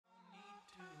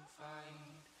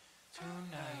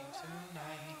Tonight.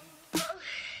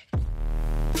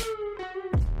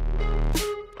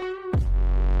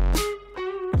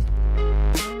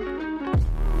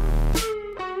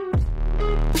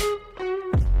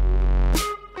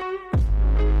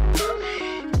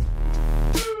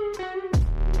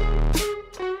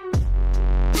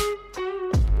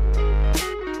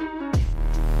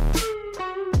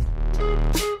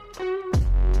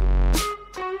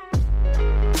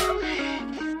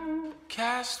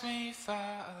 Cast me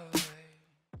far away.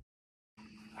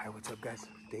 Alright, what's up guys?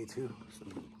 Day 2. So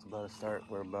it's about to start.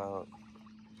 We're about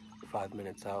 5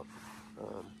 minutes out.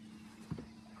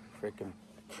 Freaking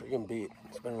beat.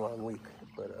 It's been a long week,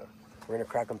 but we're gonna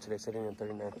crack them today, sitting in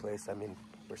 39th place. I mean,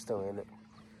 we're still in it.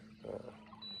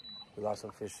 We lost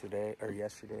some fish today, or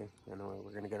yesterday. I know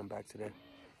we're gonna get them back today.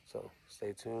 So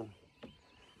stay tuned.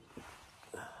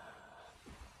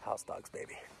 House dogs,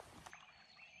 baby.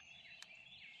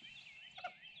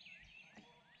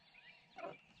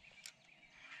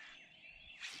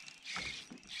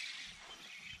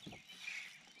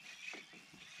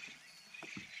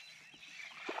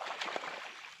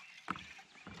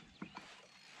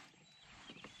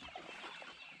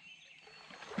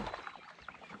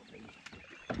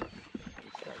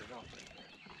 Started off right there.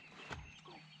 Let's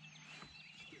go.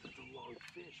 That's a long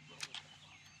fish, bro.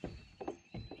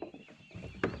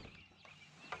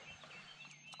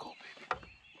 Let's go, baby.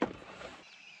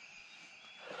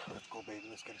 Let's go, baby.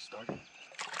 Let's get it started.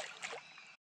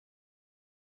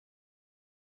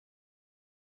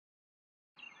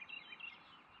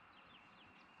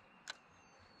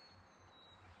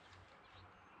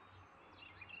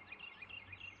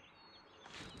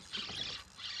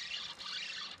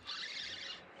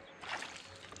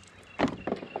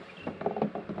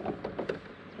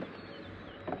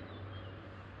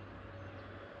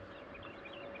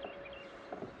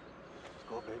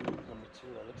 Go, baby. Number 2.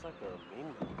 That looks like a main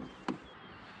one.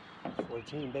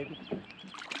 14, baby.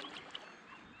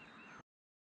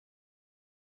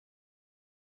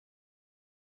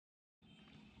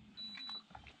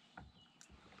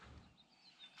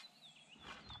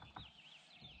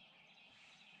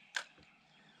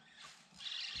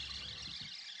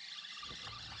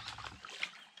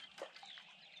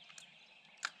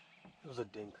 It was a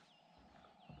dink.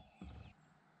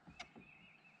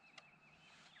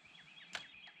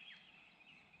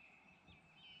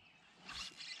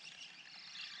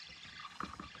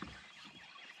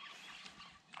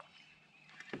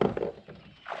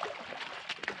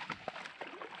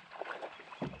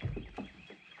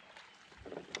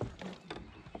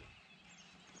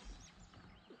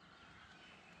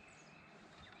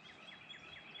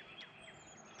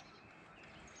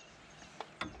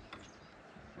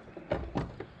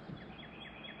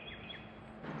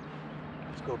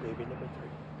 Let's go, baby. Number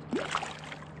 3.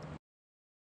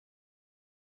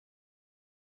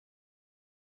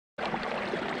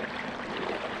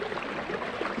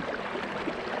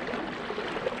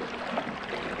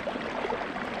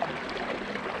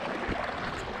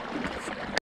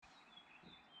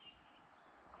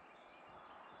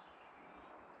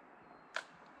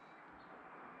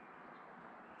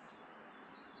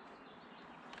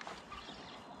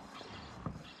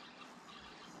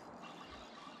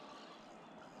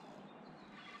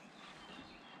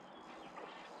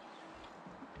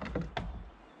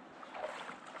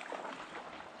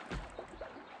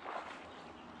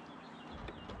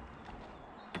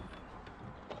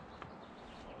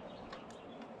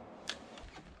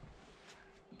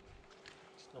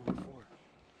 It's number 4.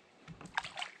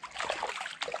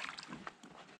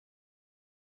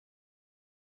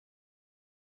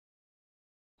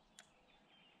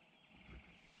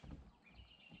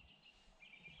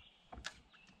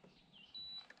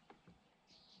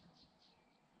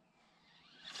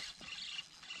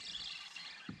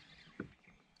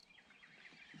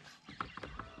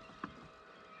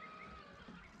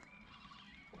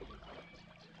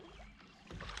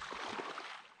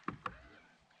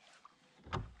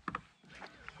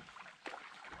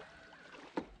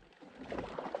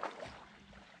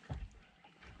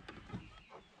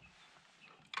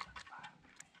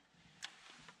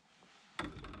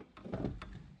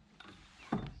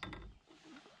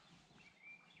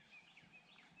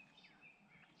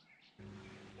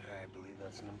 I believe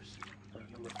that's number 6. Or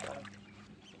number 5.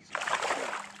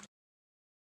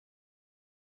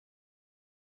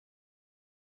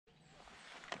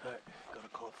 Alright, gotta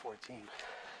call 14.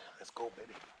 Let's go,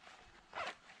 baby.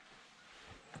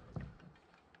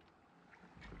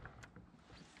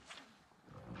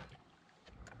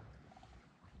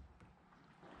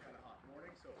 Kind of hot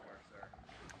morning so far, sir.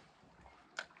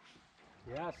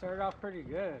 Yeah, it started off pretty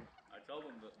good. I told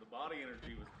them the the body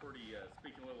energy was pretty,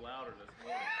 speaking a little louder this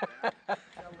morning. Got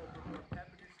a little bit more pep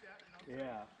in your step, you know?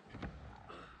 Yeah.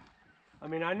 I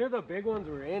mean, I knew the big ones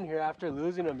were in here after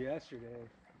losing them yesterday.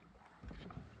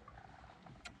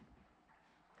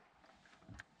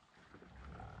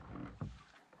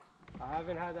 I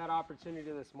haven't had that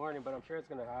opportunity this morning, but I'm sure it's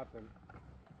going to happen.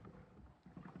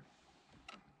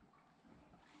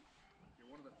 You're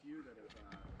one of the few that have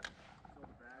filled the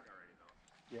bag already, though.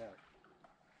 Yeah.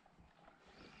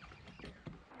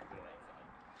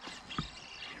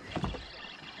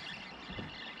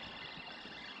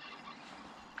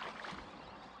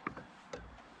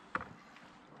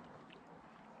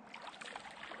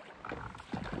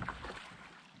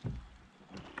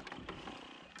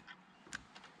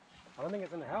 I don't think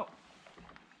it's going to help.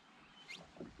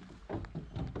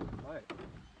 Right.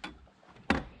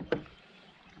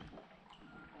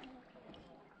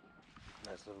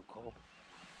 'Nice little coal.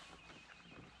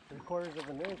 3/4 of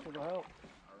an inch will help. All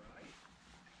right.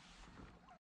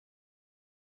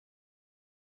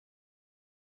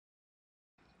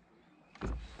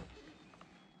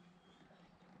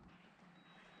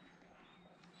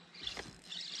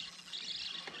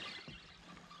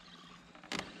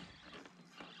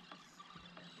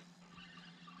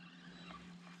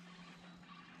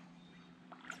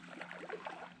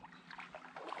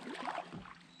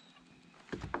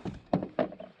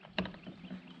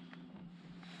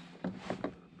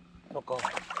 No call.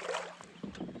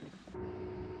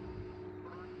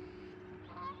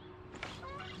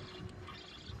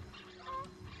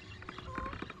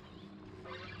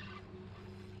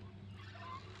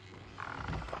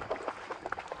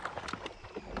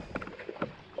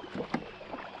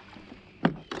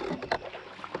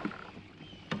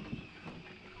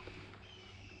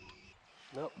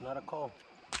 Nope, not a call.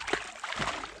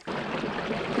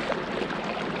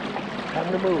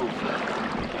 Time to move.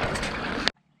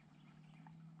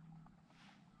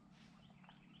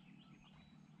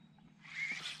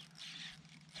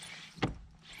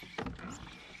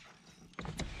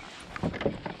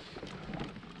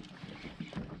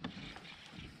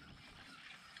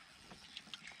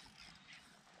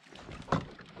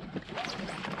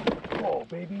 Oh,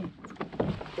 baby.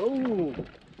 Boom.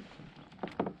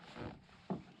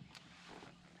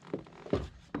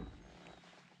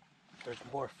 There's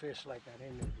more fish like that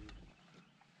in there, dude.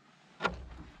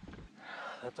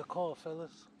 That's a call,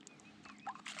 fellas.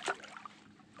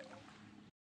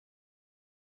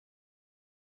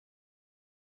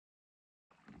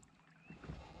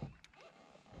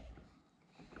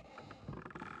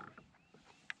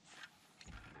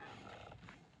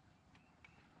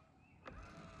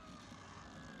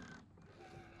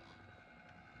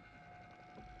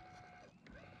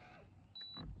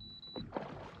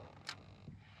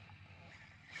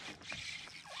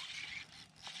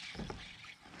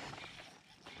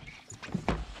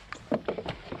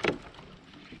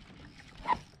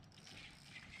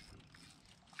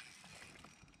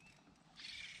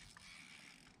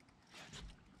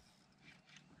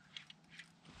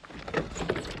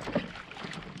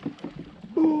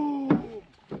 Boom!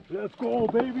 Let's go,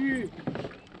 baby!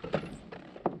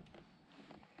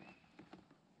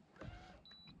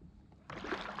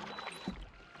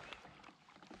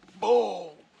 Boom!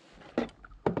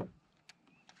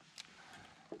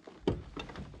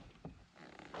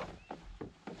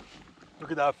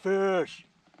 Look at that fish!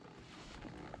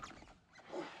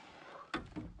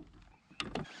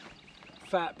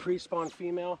 Fat pre-spawn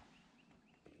female.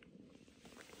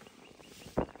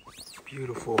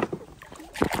 Beautiful.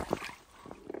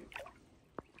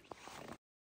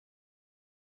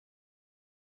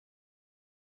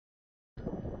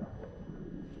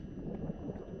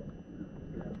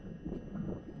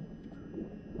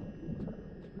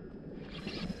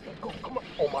 Go, come on.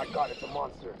 Oh my god, it's a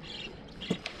monster.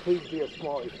 Please be a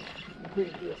smallie.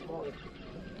 Please be a smallie.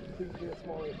 Please be a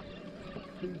smallie.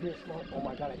 Please be a smallie. Oh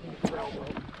my god, I think it's brown, bro.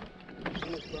 I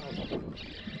think it's brown.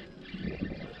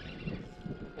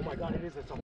 Oh my god, it is. It's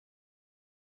a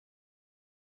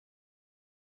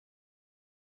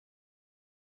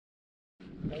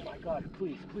oh my god,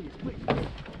 please, please, please.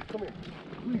 Come here.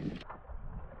 Please.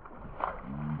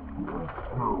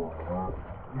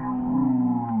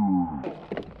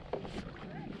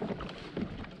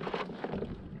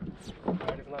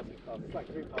 Alright, it's not 6 pounds, it's like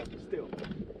 3 pounds, but still.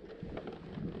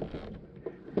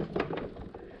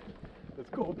 Let's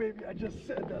go, baby. I just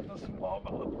said that. The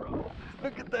smallmouth, bro.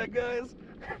 Look at that, guys.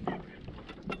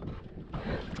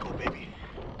 Let's go, baby.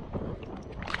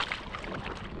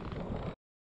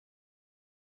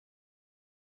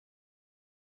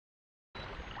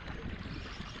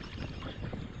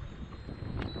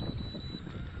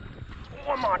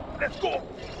 One more God, let's go.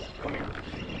 Come here.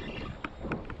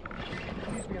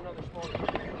 Please be another small one.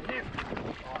 It is. Oh,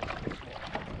 it's small.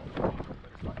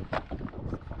 But it's fine.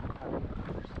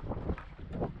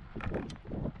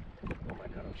 Oh my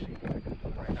God, I'm shaking. I can do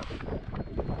it right now.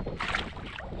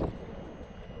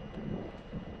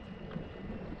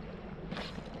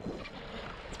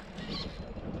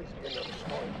 Please be another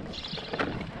small one.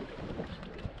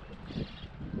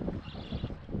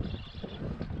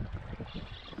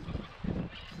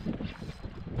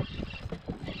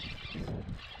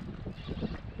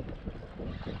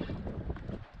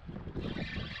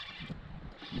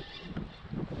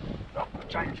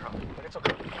 Giant drum, but it's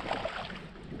okay.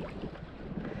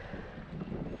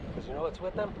 Because you know what's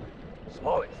with them?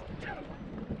 Smallies.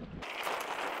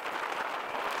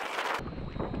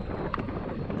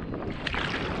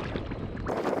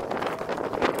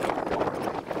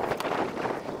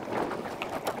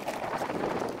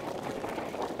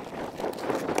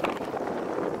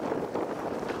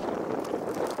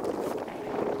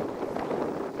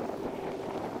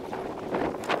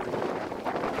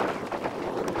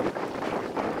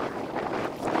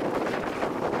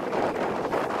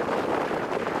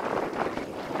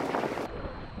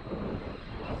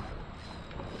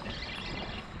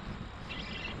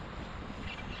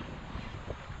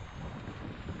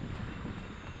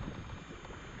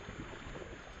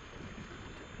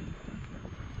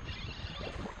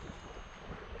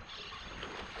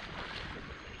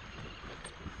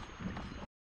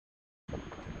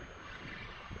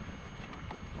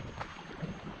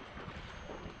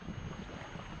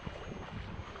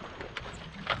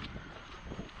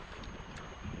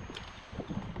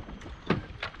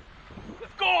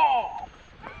 Go!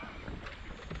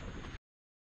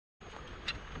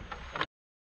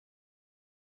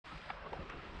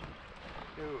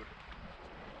 Dude.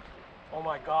 Oh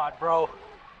my God, bro.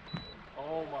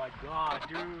 Oh my God,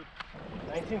 dude.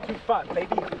 1925,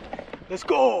 baby. Let's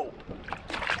go!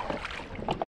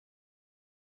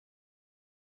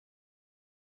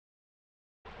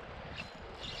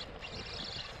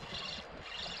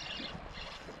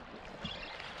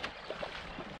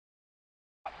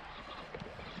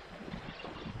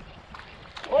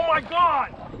 Oh my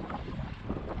God!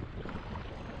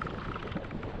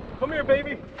 Come here,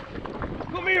 baby.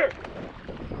 Come here.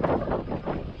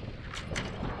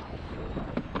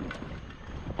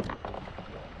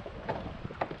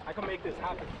 I can make this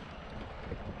happen.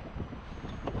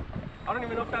 I don't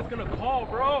even know if that's gonna call,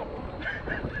 bro.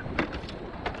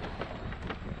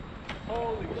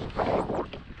 Holy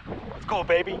shit. Let's go,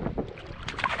 baby.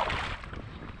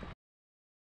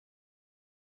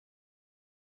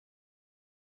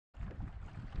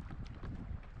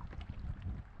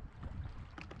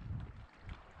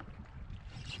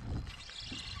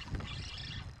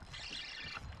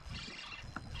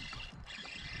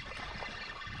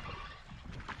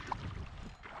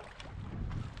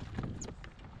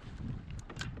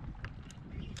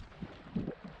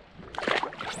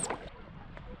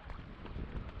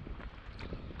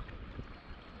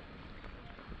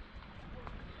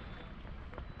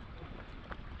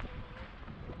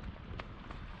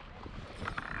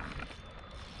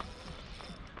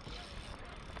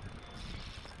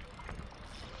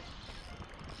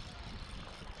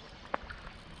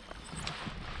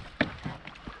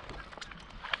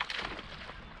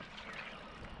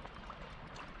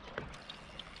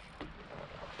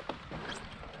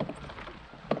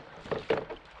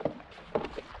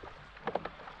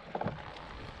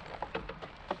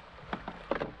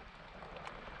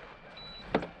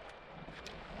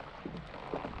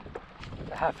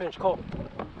 Half-inch call.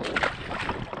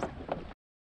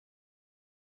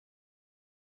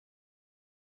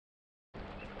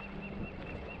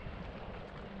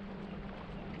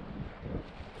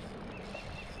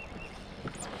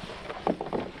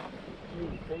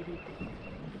 Baby.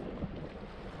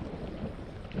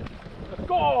 Let's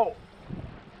go!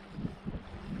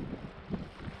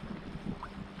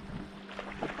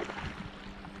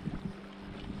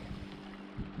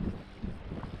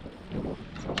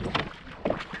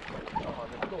 Oh,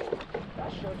 let's go.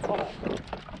 That should call.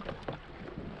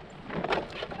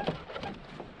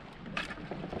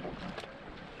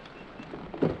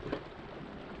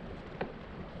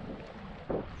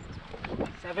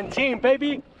 "17,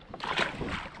 baby."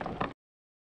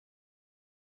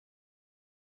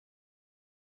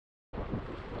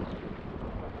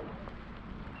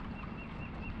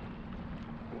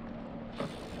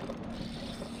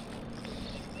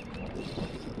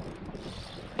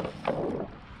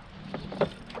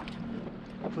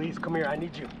 Please come here, I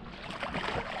need you.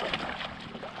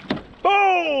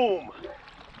 Boom!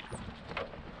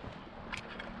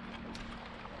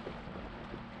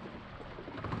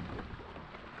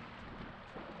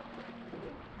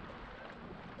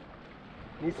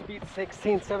 Needs to beat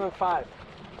 16.75.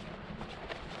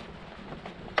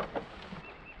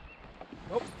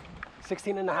 Nope,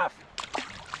 16 and a half.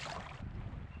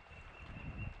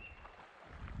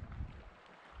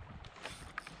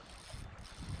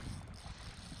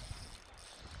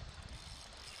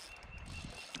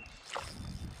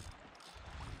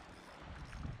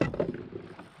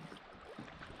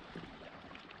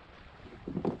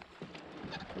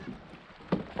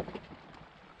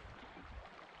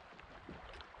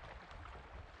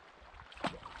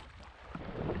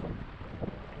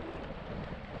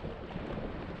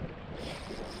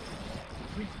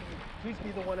 Please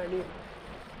be the one I need.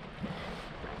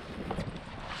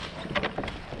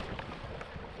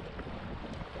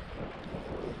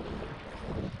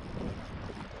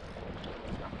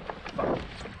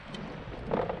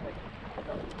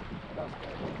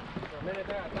 For a minute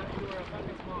there, I thought you were a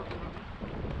fucking small.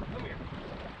 Come here.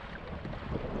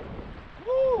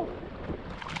 Woo!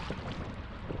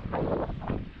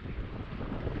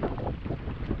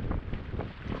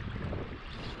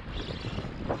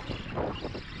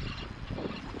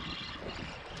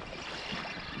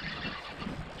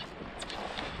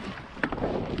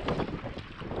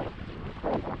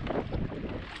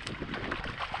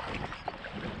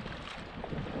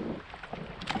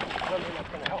 Something that's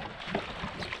gonna help.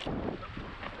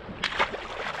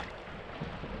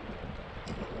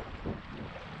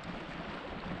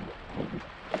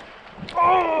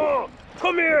 Oh!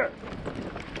 Come here!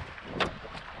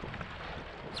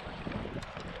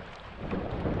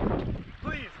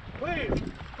 Please, please,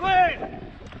 please!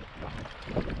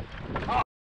 Oh,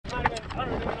 I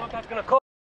don't even know if that's gonna cook.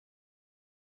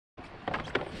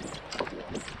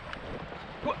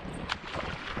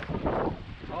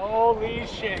 Holy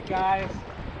shit, guys.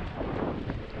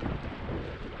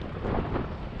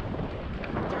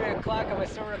 3 o'clock, am I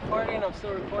still recording? I'm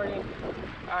still recording.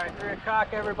 All right, 3 o'clock,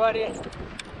 everybody.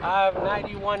 I have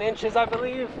 91 inches, I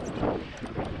believe.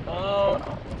 What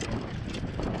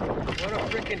a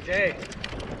freaking day.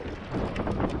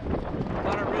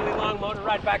 Got a really long motor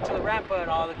ride back to the ramp, but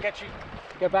I'll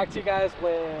get back to you guys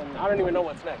when, I don't even know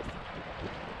what's next.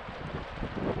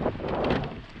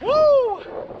 Woo!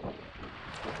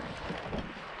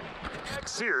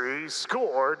 Series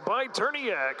scored by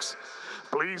Tourney X.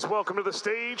 Please welcome to the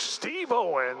stage, Steve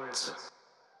Owens.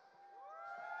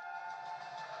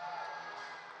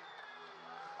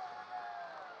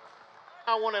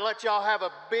 I want to let y'all have I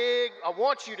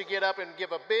want you to get up and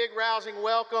give a big rousing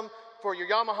welcome for your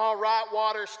Yamaha Right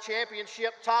Waters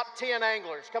Championship top 10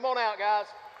 anglers. Come on out, guys.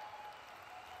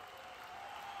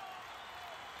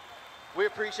 We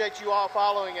appreciate you all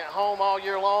following at home all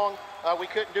year long. We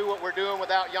couldn't do what we're doing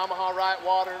without Yamaha Right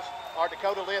Waters, our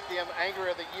Dakota Lithium Angler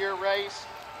of the Year race,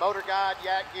 Motor Guide,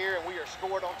 Yak Gear, and we are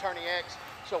scored on Tourney X.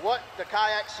 So what the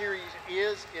Kayak Series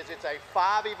is it's a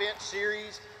 5-event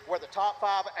series where the top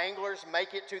 5 anglers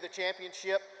make it to the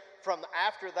championship.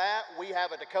 After that, we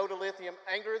have a Dakota Lithium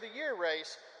Angler of the Year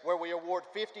race where we award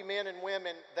 50 men and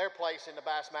women their place in the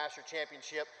Bassmaster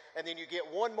Championship, and then you get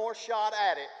one more shot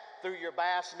at it through your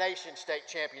Bass Nation State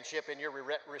Championship in your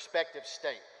respective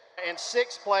state. In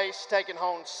 6th place, taking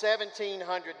home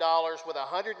 $1,700 with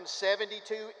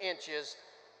 172 inches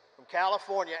from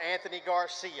California, Anthony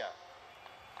Garcia.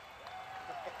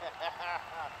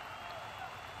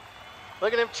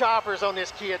 Look at them choppers on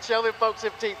this kid. Show them folks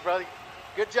them teeth, brother.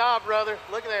 Good job, brother.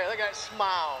 Look at there. Look at that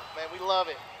smile, man. We love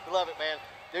it. We love it, man.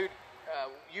 Dude,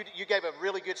 you gave a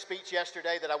really good speech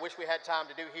yesterday that I wish we had time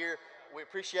to do here. We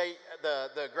appreciate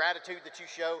the gratitude that you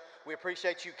show. We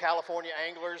appreciate you California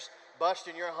anglers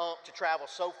busting your hump to travel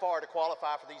so far to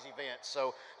qualify for these events.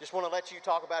 So just want to let you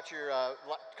talk about your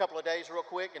couple of days real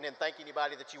quick and then thank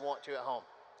anybody that you want to at home.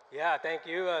 Yeah, thank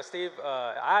you, Steve.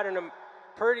 I had a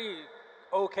pretty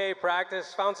okay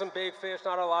practice. Found some big fish,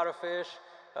 not a lot of fish.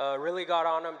 Really got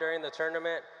on them during the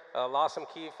tournament. Lost some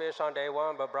key fish on day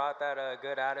 1, but brought that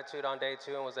good attitude on day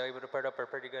 2 and was able to put up a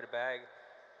pretty good bag.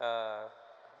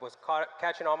 Was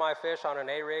catching all my fish on an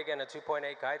A-rig and a 2.8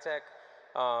 Kayak.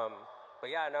 But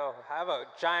yeah, no, I have a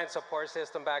giant support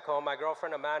system back home. My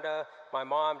girlfriend Amanda, my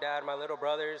mom, dad, my little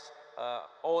brothers,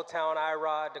 Old Town,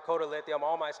 iRod, Dakota Lithium,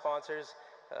 all my sponsors.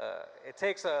 It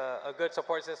takes a good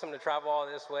support system to travel all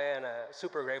this way, and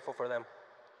super grateful for them.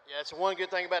 Yeah, it's one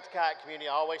good thing about the kayak community.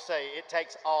 I always say it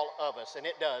takes all of us, and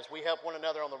it does. We help one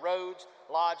another on the roads,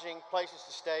 lodging, places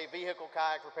to stay, vehicle,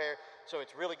 kayak repair. So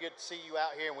it's really good to see you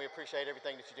out here, and we appreciate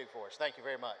everything that you do for us. Thank you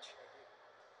very much.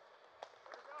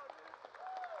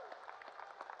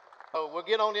 So we'll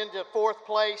get on into 4th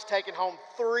place, taking home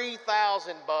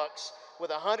 $3,000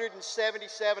 with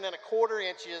 177 1/4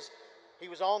 inches. He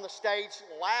was on the stage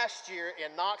last year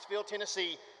in Knoxville,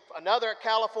 Tennessee another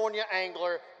California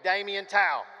angler, Damian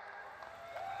Tao.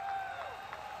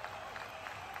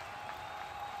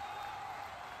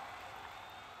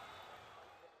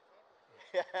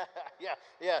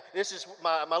 Yeah. This is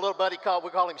my little buddy we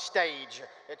call him Stage.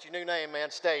 That's your new name, man,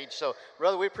 Stage. So,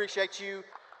 brother, we appreciate you.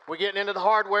 We're getting into the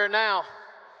hardware now.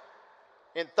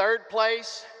 In third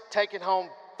place, taking home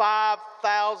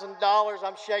 $5,000.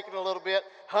 I'm shaking a little bit.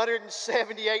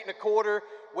 178 and a quarter,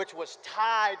 which was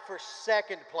tied for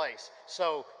second place.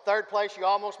 So third place, you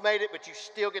almost made it, but you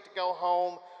still get to go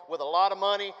home with a lot of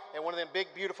money and one of them big,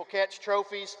 beautiful catch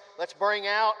trophies. Let's bring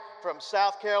out from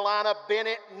South Carolina,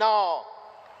 Bennett Nall.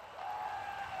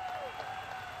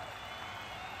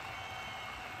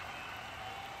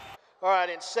 All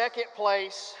right, in second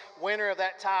place, winner of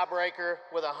that tiebreaker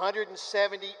with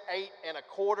 178 and a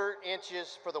quarter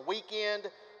inches for the weekend,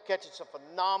 catching some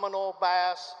phenomenal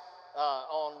bass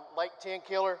on Lake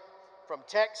Tenkiller from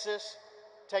Texas,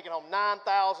 taking home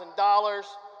 $9,000,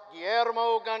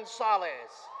 Guillermo Gonzalez.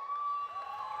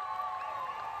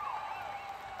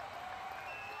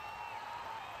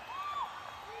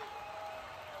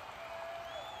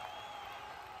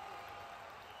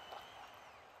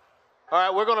 All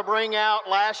right, we're going to bring out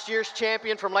last year's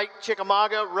champion from Lake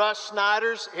Chickamauga, Russ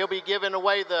Snyders. He'll be giving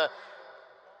away the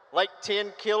Lake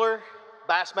Tenkiller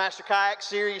Bassmaster Kayak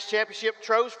Series Championship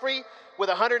trophy with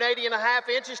 180 and a half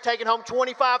inches, taking home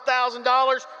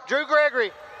 $25,000. Drew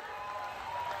Gregory.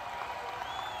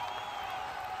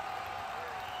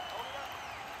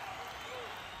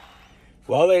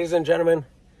 Well, ladies and gentlemen,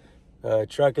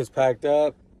 truck is packed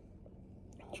up.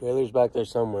 Trailer's back there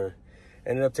somewhere.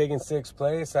 Ended up taking sixth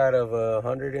place out of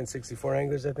 164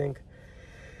 anglers, I think.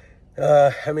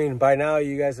 I mean, by now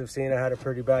you guys have seen I had a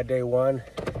pretty bad day one.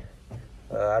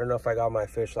 I don't know if I got my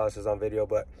fish losses on video,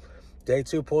 but day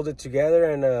two pulled it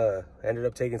together and ended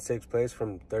up taking sixth place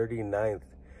from 39th.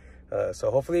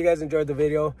 So hopefully you guys enjoyed the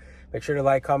video. Make sure to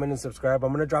like, comment, and subscribe.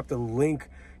 I'm going to drop the link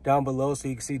down below so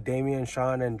you can see Damian,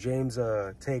 Sean, and James'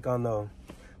 take on the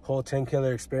whole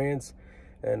Tenkiller experience.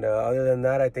 And other than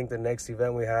that, I think the next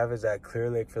event we have is at Clear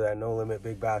Lake for that No Limit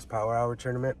Big Bass Power Hour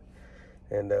tournament.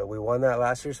 And we won that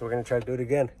last year, so we're going to try to do it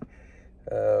again.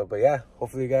 But yeah,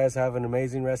 hopefully you guys have an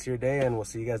amazing rest of your day, and we'll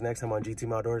see you guys next time on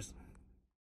GT Outdoors.